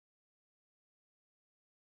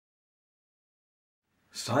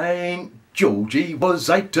St. Georgie was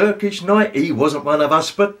a Turkish knight, he wasn't one of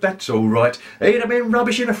us, but that's alright. He'd have been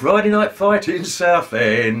rubbish in a Friday night fight in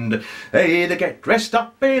Southend. He'd get dressed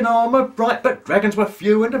up in armour bright, but dragons were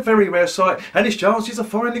few and a very rare sight, and his chances of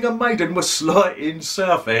finding a maiden were slight in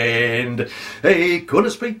Southend. He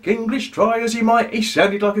couldn't speak English, try as he might, he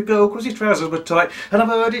sounded like a girl cause his trousers were tight, and I've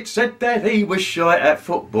heard it said that he was shy at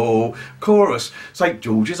football. Chorus, St.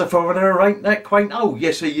 George is a foreigner, ain't that quaint? Oh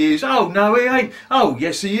yes he is, oh no he ain't, oh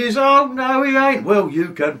yes he is, oh no he ain't. Well you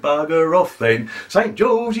can bugger off then. St.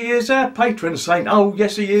 George is our patron saint. Oh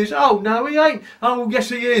yes he is, oh no he ain't, oh yes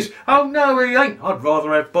he is, oh no he ain't. I'd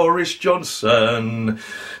rather have Boris Johnson.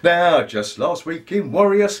 Now just last week in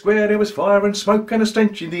Warrior Square there was fire and smoke and a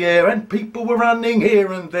stench in the air, and people were running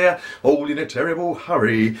here and there all in a terrible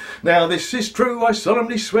hurry. Now this is true, I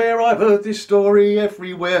solemnly swear, I've heard this story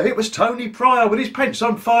everywhere. It was Tony Pryor with his pants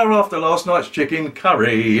on fire after last night's chicken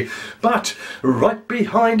curry. But right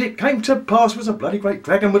behind it came to pass was a bloody great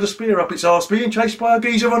dragon with a spear up its arse, being chased by a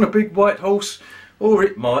geezer on a big white horse. Or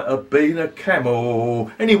it might have been a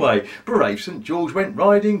camel. Anyway, brave St. George went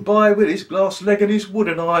riding by with his glass leg and his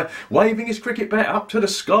wooden eye, waving his cricket bat up to the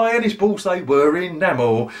sky, and his balls they were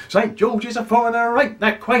enamel. St. George is a foreigner, ain't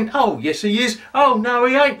that quaint? Oh yes he is, oh no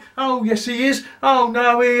he ain't, oh yes he is, oh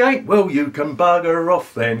no he ain't. Well you can bugger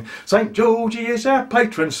off then. St. George is our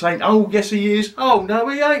patron saint. Oh yes he is, oh no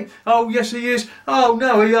he ain't, oh yes he is, oh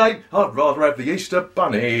no he ain't. I'd rather have the Easter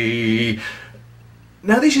bunny.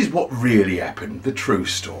 Now this is what really happened, the true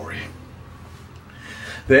story.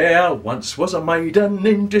 There once was a maiden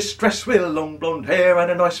in distress with long blonde hair and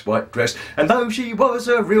a nice white dress, and though she was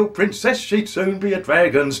a real princess she'd soon be a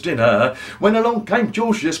dragon's dinner. When along came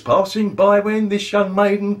George just passing by, when this young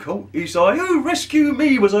maiden caught his eye, "Oh rescue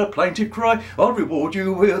me," was her plaintive cry, "I'll reward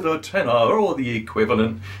you with a tenner," or the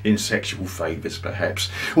equivalent in sexual favours perhaps,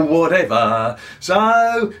 whatever.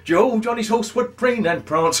 So George on his horse would preen and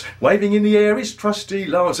prance, waving in the air his trusty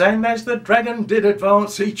lance, and as the dragon did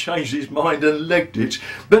advance he changed his mind and legged it.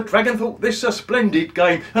 The dragon thought this a splendid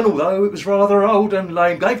game, and although it was rather old and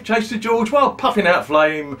lame, gave chase to George while puffing out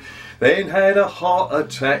flame, then had a heart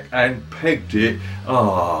attack and pegged it.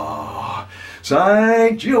 Ah,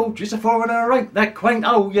 St. George is a foreigner, ain't that quaint?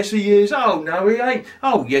 Oh yes he is, oh no he ain't,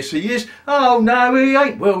 oh yes he is, oh no he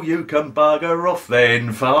ain't. Well you can bugger off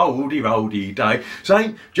then, for oldie roldy day.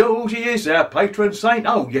 St. George is our patron saint.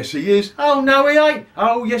 Oh yes he is, oh no he ain't,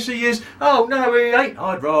 oh yes he is, oh no he ain't.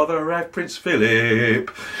 I'd rather have Prince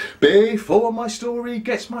Philip. Before my story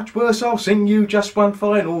gets much worse, I'll sing you just one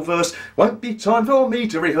final verse. Won't be time for me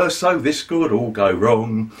to rehearse, so this could all go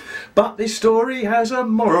wrong. But this story has a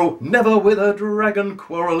moral, never with a dragon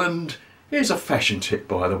quarrel. And here's a fashion tip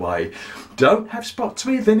by the way: don't have spots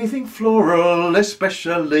with anything floral,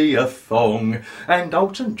 especially a thong. And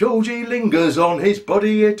old St. Georgie lingers on, his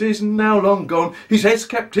body it is now long gone. His head's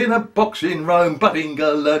kept in a box in Rome, but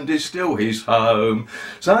England is still his home.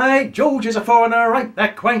 St. George is a foreigner, ain't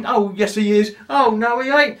that quaint? Oh yes he is, oh no he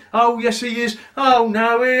ain't, oh yes he is, oh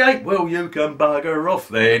no he ain't. Well you can bugger off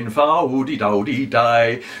then, for oldie doldy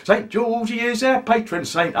day. St. George is our patron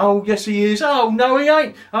saint. Oh yes he is, oh no he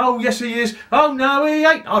ain't, oh yes he is, oh no he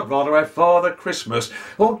ain't. I'd rather have Father Christmas,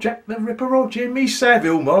 or Jack the Ripper, or Jimmy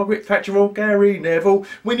Savile, Margaret Thatcher, or Gary Neville,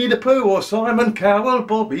 Winnie the Pooh, or Simon Cowell,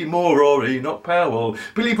 Bobby Moore, or Enoch Powell,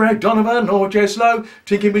 Billy Bragg Donovan, or Jez Lowe,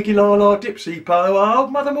 Tinky Winky La La, Dipsy Poe,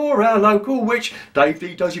 Old Mother Moore, our local witch, Dave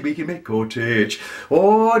D, Dozy Beaky Mick, or Titch.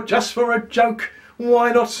 Or just for a joke,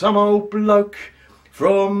 why not some old bloke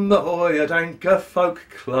from the Hoyadanka Folk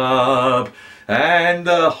Club, and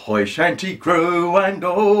the Hoy Shanty crew, and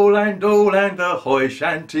all, and all, and the Hoy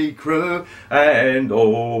Shanty crew, and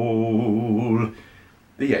all.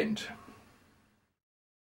 The end.